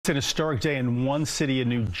It's an historic day in one city in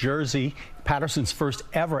New Jersey. Paterson's first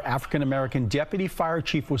ever African-American deputy fire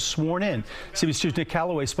chief was sworn in. CBS 2's Nick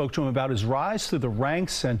Caloway spoke to him about his rise through the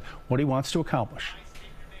ranks and what he wants to accomplish.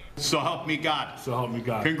 So help me God. So help me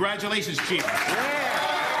God. Congratulations, Chief.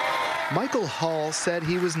 Michael Hall said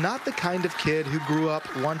he was not the kind of kid who grew up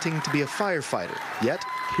wanting to be a firefighter. Yet,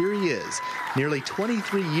 here he is, nearly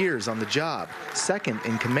 23 years on the job, second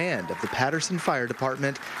in command of the Paterson Fire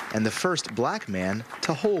Department, and the first black man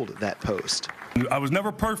to hold that post. I was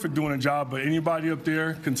never perfect doing a job, but anybody up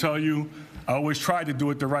there can tell you I always tried to do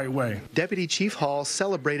it the right way. Deputy Chief Hall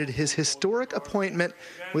celebrated his historic appointment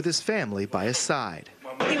with his family by his side.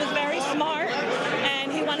 He was very smart,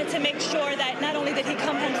 and he wanted to make sure that not only did he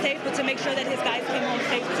come home safe, but to make sure that his guys came home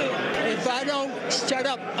safe too. If I don't shut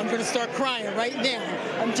up, I'm going to start crying right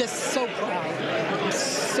now. I'm just so proud. I'm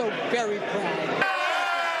so very proud.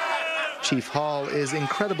 Chief Hall is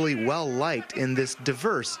incredibly well-liked in this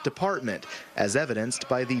diverse department, as evidenced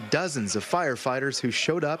by the dozens of firefighters who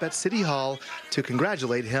showed up at City Hall to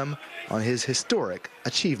congratulate him on his historic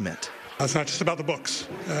achievement. It's not just about the books.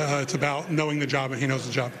 It's about knowing the job, and he knows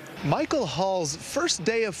the job. Michael Hall's first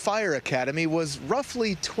day of fire academy was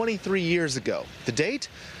roughly 23 years ago. The date?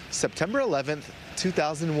 September 11th,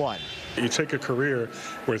 2001. You take a career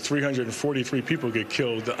where 343 people get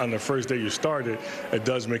killed on the first day you started, it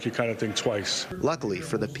does make you kind of think twice. Luckily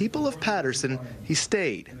for the people of Paterson, he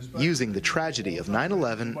stayed, using the tragedy of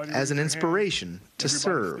 9/11 as an inspiration to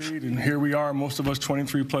serve. And here we are, most of us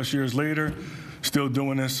 23 plus years later, still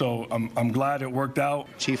doing this, so I'm glad it worked out.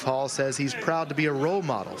 Chief Hall says he's proud to be a role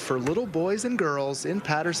model for little boys and girls in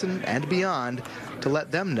Paterson and beyond, to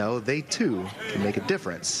let them know they too can make a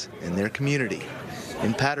difference in their community.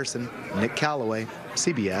 In Paterson, Nick Caloway,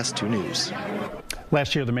 CBS 2 News.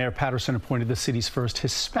 Last year, the mayor of Paterson appointed the city's first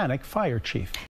Hispanic fire chief.